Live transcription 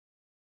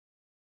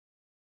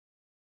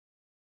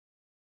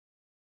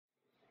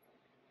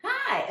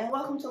and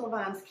welcome to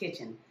Lavonne's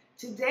Kitchen.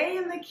 Today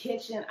in the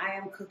kitchen, I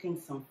am cooking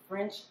some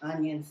French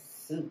onion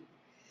soup.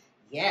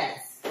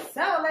 Yes,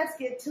 so let's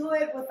get to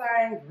it with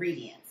our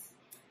ingredients.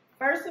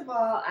 First of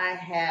all, I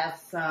have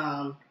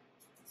some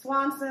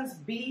Swanson's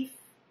beef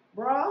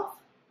broth.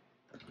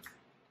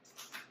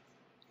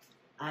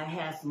 I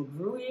have some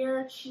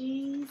Gruyere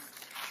cheese,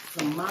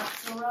 some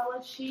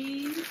mozzarella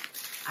cheese.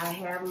 I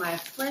have my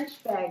French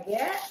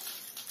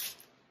baguette.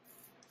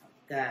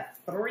 Got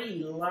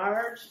 3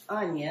 large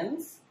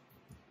onions.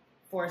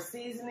 For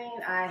seasoning,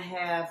 I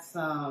have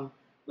some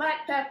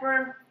black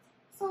pepper,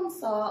 some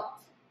salt,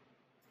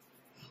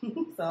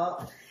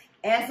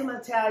 and some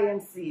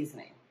Italian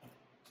seasoning.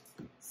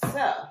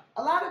 So,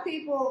 a lot of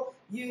people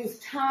use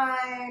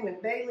thyme and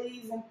bay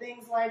leaves and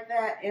things like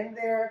that in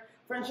their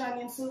French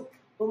onion soup,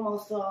 but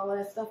most of all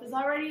that stuff is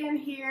already in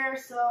here,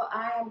 so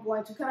I am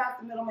going to cut out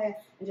the middleman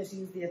and just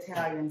use the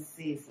Italian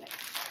seasoning.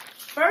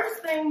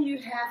 First thing you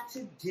have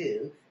to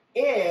do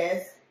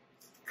is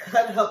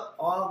cut up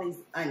all these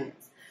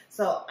onions.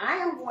 So I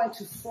am going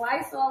to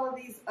slice all of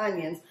these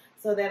onions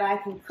so that I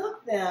can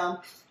cook them.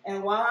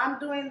 And while I'm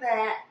doing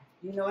that,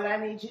 you know what I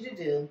need you to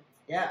do?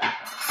 Yep,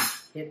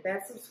 hit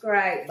that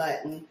subscribe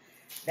button.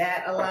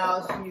 That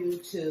allows you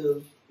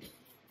to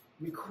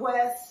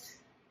request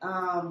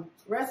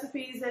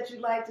recipes that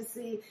you'd like to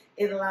see.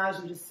 It allows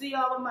you to see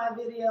all of my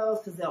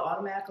videos because they'll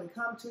automatically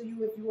come to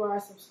you if you are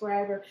a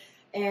subscriber.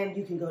 And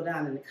you can go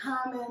down in the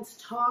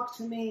comments, talk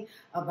to me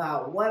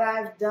about what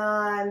I've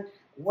done,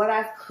 what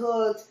I've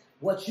cooked,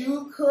 what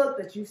you cooked,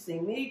 that you've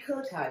seen me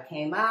cook, how it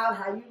came out,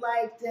 how you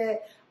liked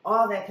it,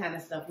 all that kind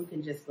of stuff. We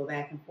can just go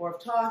back and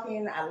forth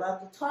talking. I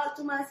love to talk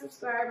to my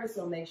subscribers,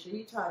 so make sure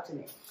you talk to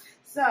me.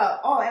 So,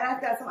 oh, and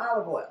I've got some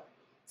olive oil.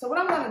 So what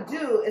I'm going to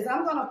do is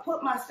I'm going to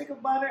put my stick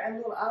of butter and a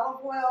little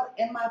olive oil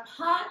in my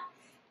pot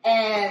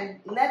and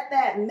let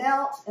that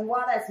melt. And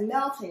while that's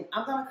melting,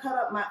 I'm going to cut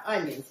up my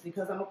onions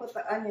because I'm going to put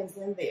the onions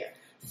in there.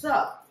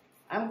 So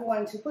I'm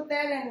going to put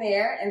that in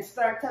there and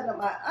start cutting up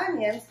my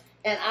onions.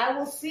 And I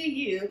will see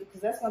you,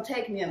 because that's going to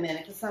take me a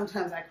minute, because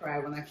sometimes I cry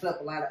when I cut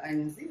up a lot of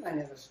onions. These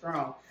onions are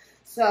strong.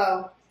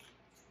 So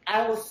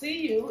I will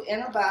see you in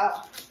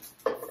about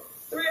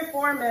 3 or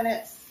 4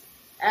 minutes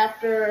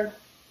after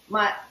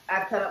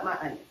I've cut up my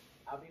onions.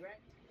 I'll be right back.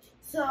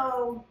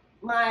 So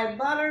my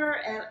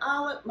butter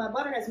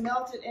has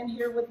melted in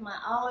here with my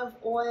olive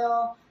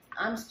oil.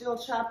 I'm still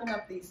chopping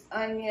up these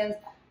onions,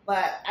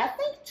 but I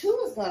think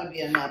 2 is going to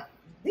be enough.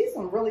 These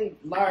are really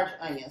large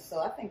onions, so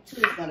I think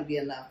 2 is going to be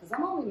enough because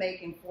I'm only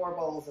making 4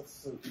 bowls of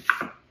soup.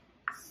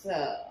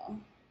 So,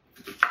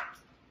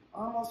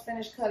 almost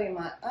finished cutting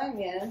my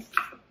onions.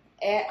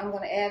 I'm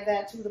going to add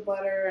that to the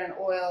butter and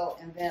oil,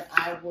 and then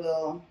I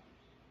will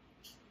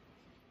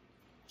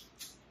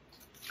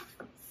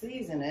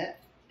season it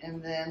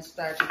and then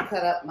start to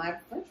cut up my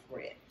French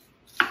bread.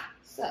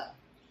 So,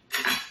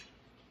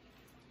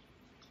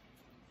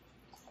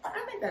 I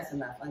think that's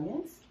enough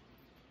onions.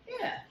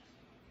 Yeah.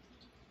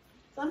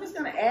 So I'm just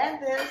going to add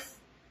this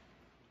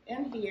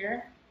in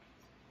here.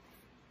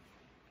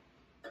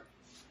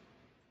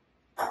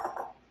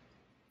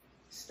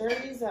 Stir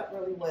these up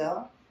really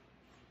well.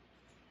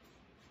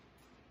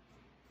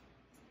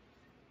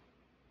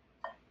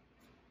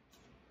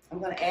 I'm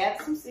going to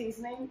add some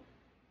seasoning,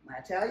 my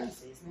Italian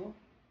seasoning.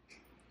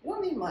 You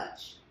don't need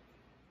much.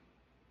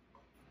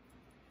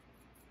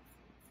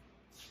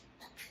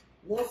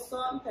 A little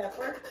salt and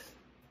pepper.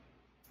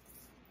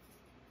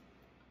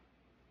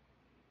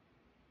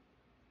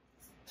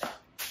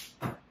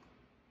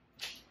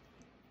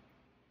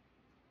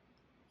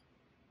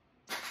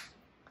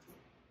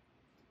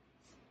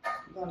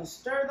 I'm going to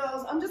stir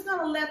those. I'm just going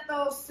to let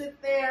those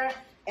sit there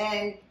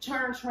and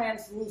turn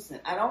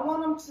translucent. I don't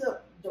want them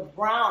to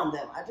brown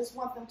them. I just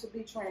want them to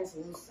be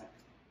translucent.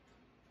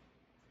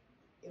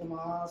 Get them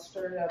all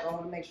stirred up. I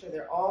want to make sure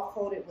they're all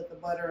coated with the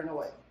butter and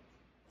oil.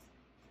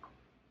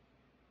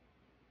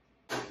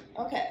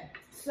 Okay,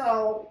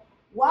 so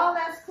while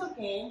that's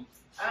cooking,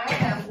 I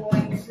am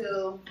going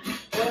to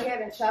go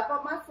ahead and chop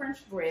up my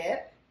French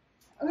bread.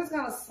 I'm just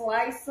going to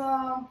slice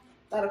them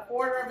about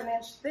 1/4 of an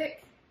inch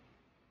thick.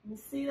 You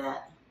see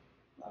that?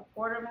 About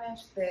 1/4 of an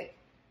inch thick.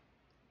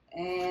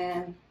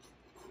 And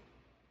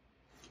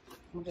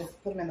we'll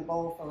just put them in the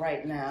bowl for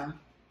right now.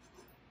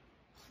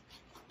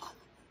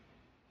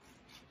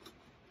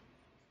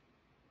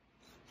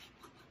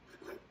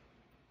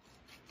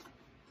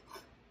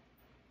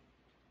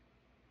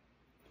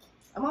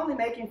 I'm only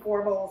making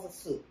 4 bowls of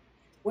soup.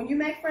 When you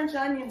make French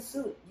onion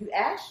soup,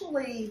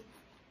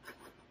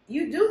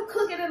 you do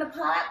cook it in a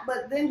pot,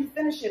 but then you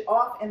finish it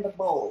off in the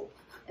bowl.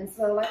 And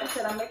so, like I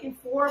said, I'm making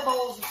 4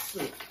 bowls of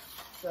soup.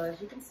 So as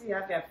you can see,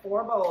 I've got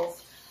 4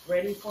 bowls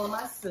ready for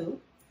my soup.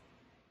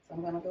 So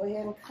I'm going to go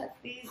ahead and cut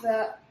these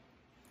up.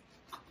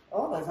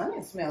 Oh, those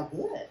onions smell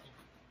good.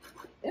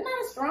 They're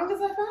not as strong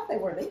as I thought they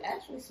were. They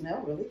actually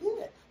smell really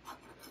good.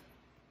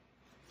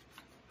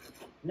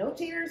 No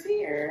tears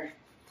here.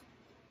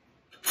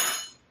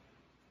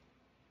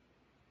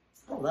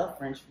 I love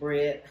French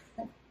bread.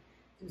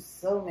 Do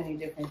so many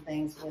different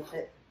things with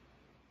it.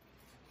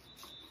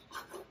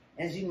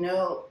 As you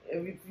know,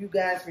 if you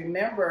guys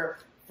remember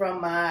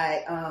from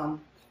my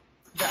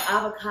the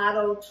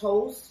avocado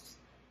toast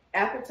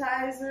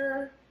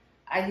appetizer,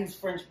 I use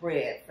French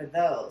bread for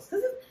those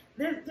because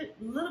they're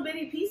little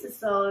bitty pieces,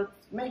 so it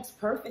makes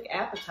perfect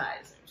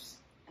appetizers.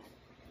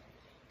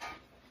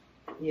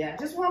 Yeah,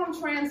 just want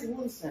them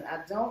translucent.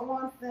 I don't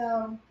want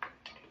them,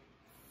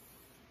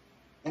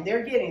 and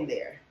they're getting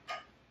there.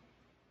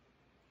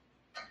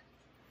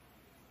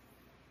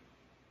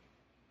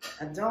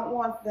 I don't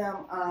want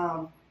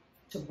them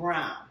to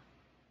brown.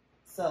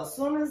 So as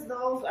soon as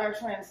those are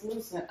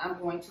translucent, I'm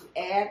going to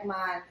add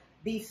my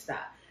beef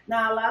stock.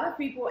 Now, a lot of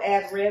people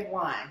add red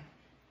wine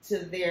to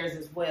theirs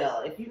as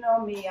well. If you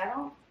know me, I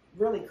don't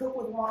really cook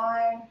with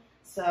wine,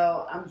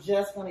 so I'm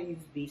just going to use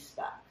beef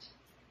stock.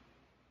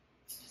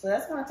 So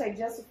that's going to take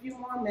just a few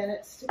more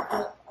minutes to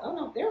cook. Oh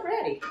no, they're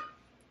ready.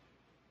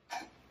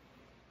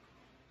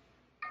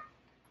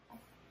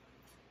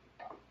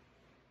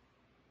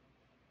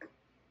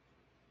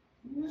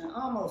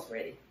 Almost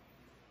ready.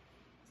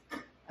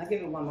 I'll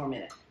give it one more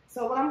minute.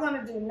 So what I'm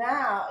going to do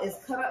now is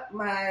cut up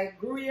my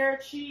Gruyere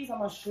cheese. I'm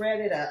going to shred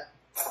it up.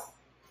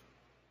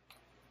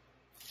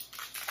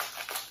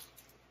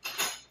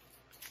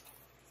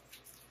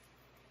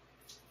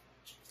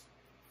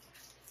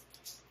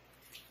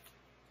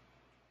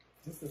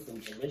 This is some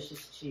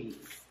delicious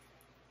cheese.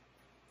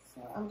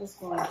 So I'm just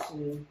going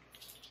to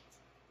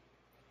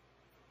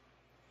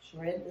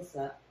shred this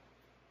up.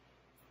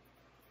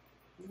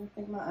 I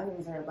think my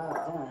onions are about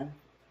done.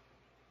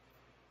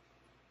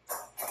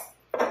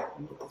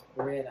 Get this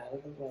bread out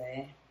of the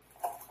way.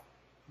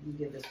 Let me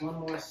give this one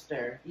more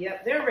stir.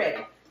 Yep, they're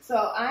ready. So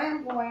I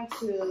am going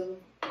to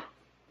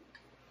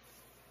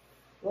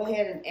go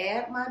ahead and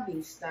add my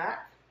beef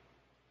stock.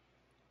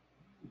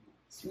 It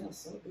smells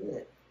so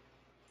good.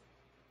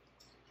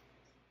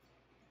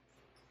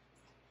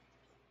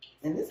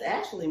 And this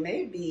actually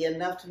may be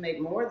enough to make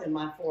more than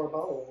my 4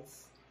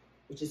 bowls,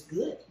 which is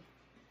good.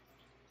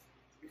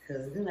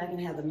 Because then I can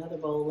have another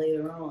bowl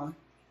later on.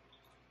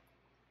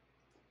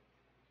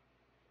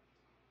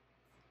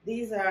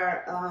 These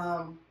are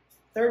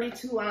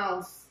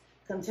 32-ounce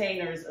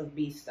containers of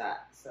beef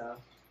stock. So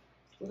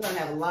we're going to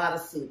have a lot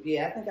of soup.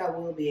 Yeah, I think I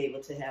will be able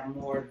to have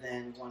more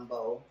than 1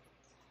 bowl.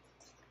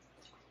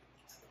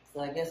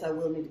 So I guess I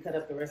will need to cut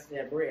up the rest of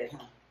that bread,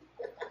 huh?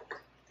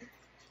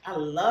 I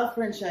love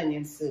French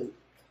onion soup.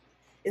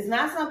 It's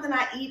not something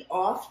I eat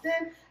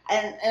often,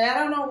 and I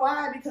don't know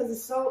why, because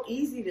it's so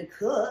easy to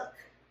cook.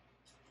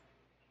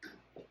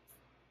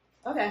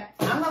 Okay,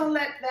 I'm going to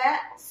let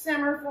that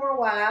simmer for a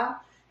while.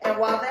 And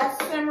while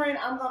that's simmering,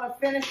 I'm going to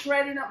finish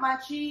shredding up my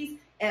cheese,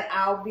 and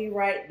I'll be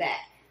right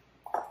back.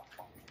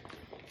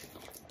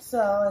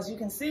 So as you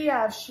can see,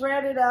 I've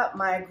shredded up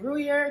my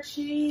Gruyere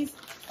cheese.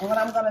 And what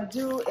I'm going to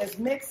do is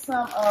mix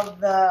some of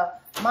the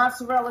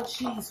mozzarella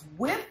cheese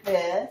with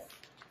this.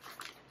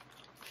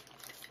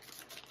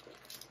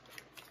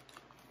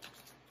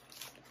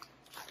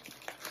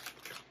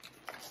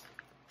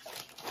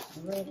 A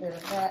little bit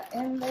of that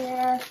in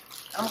there.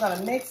 I'm going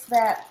to mix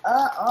that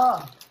up.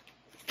 Oh,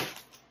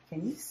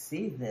 can you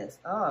see this?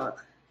 Oh,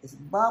 it's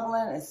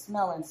bubbling. It's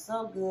smelling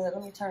so good.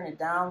 Let me turn it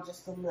down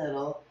just a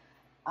little.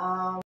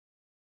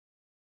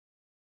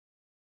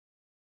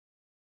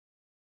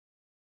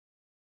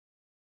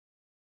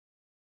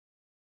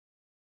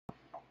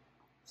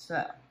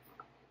 So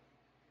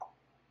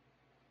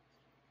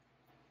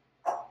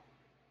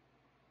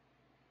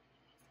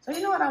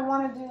you know what I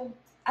want to do?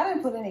 I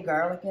didn't put any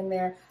garlic in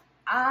there.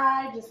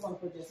 I just want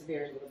to put just a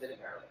very little bit of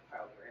garlic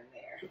powder in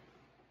there.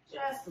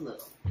 Just a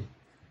little.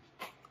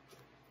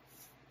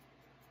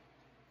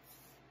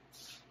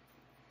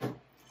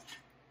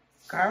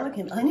 Garlic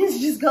and onions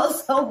just go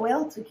so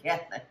well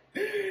together.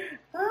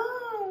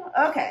 Oh,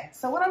 okay,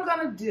 so what I'm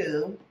going to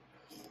do,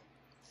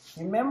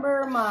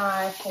 remember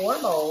my 4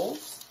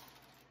 bowls.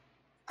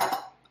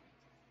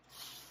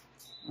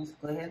 Let's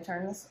go ahead and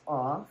turn this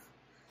off.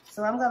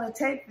 So I'm going to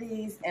take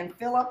these and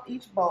fill up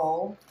each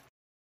bowl.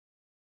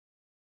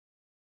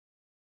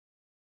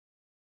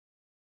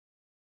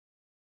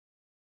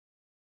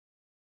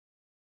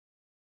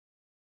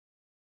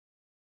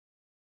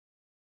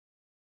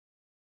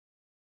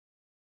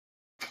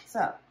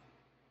 So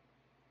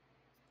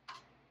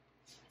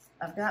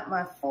I've got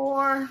my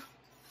 4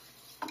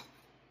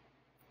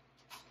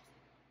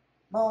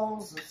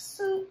 bowls of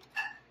soup.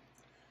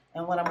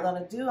 And what I'm going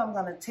to do, I'm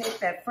going to take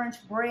that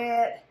French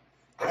bread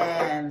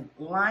and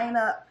line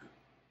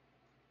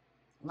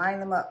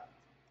them up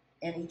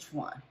in each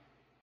one.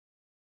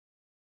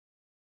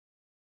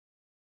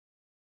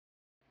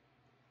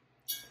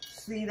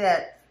 See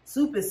that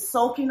soup is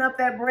soaking up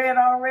that bread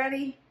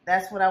already?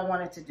 That's what I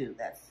wanted to do.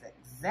 That's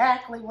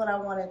exactly what I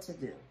wanted to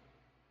do.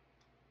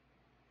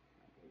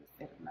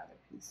 Fit another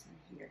piece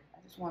in here. I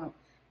just want to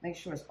make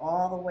sure it's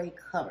all the way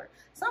covered.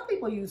 Some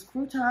people use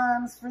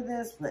croutons for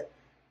this, but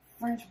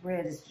French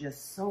bread is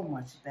just so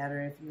much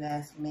better if you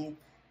ask me.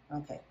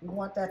 Okay, we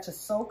want that to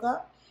soak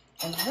up,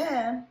 and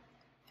then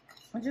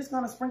we're just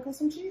going to sprinkle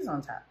some cheese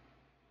on top.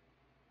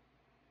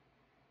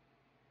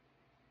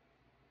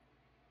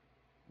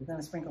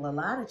 gonna sprinkle a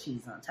lot of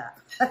cheese on top.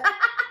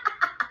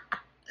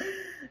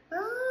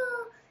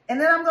 Oh, and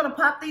then I'm gonna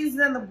pop these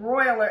in the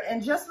broiler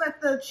and just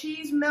let the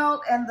cheese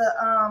melt, and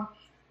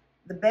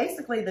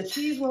basically the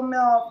cheese will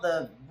melt,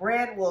 the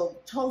bread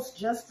will toast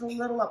just a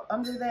little up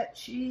under that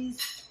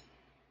cheese,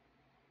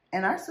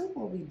 and our soup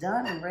will be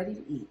done and ready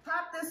to eat.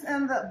 Pop this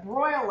in the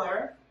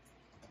broiler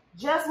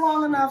just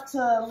long enough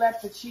to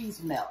let the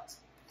cheese melt.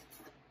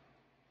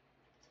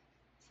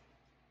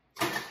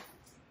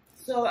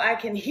 So I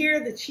can hear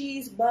the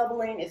cheese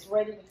bubbling. It's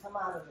ready to come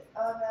out of the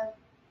oven.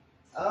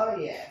 Oh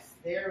yes,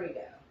 there we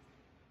go.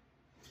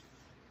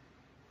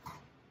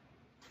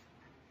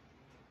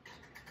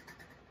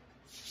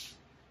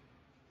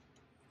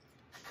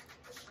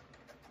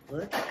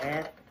 Look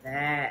at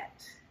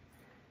that.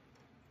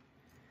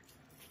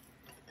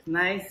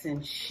 Nice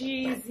and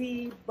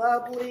cheesy,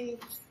 bubbly.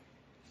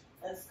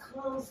 Let's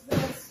close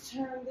this,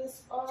 turn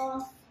this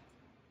off,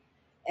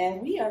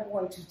 and we are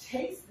going to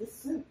taste the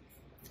soup.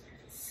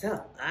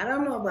 So, I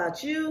don't know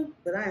about you,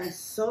 but I am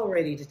so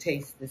ready to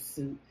taste this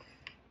soup.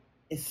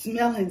 It's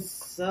smelling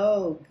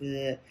so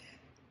good.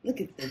 Look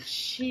at the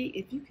cheese.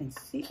 If you can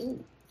see,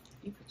 ooh,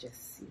 if you could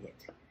just see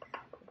it.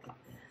 Look at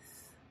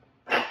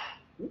this.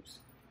 Oops.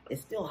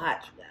 It's still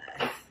hot, you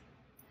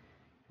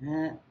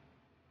guys.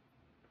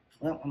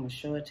 Well, I'm going to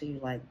show it to you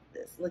like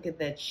this. Look at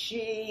that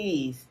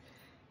cheese.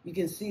 You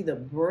can see the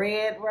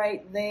bread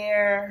right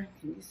there.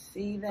 Can you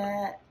see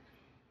that?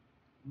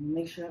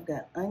 Make sure I've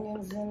got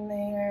onions in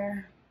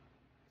there.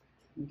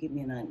 Give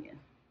me an onion.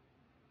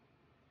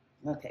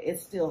 Okay,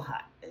 it's still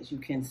hot. As you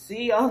can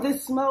see, all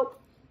this smoke.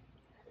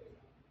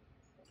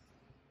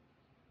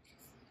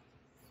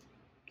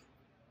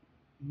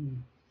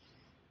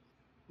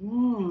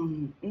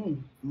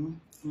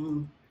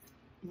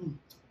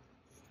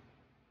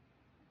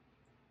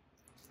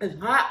 It's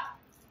hot,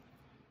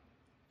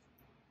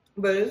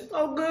 but it's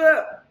so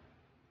good.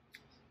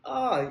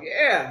 Oh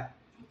yeah,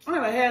 I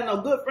haven't had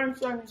no good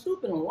French onion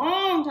soup in a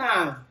long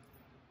time.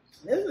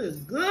 This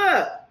is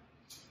good.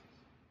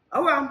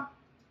 Okay,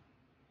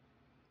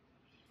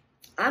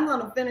 I'm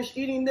gonna finish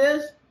eating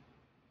this,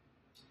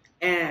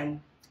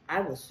 and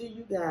I will see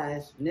you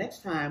guys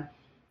next time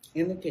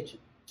in the kitchen.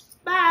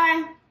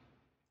 Bye.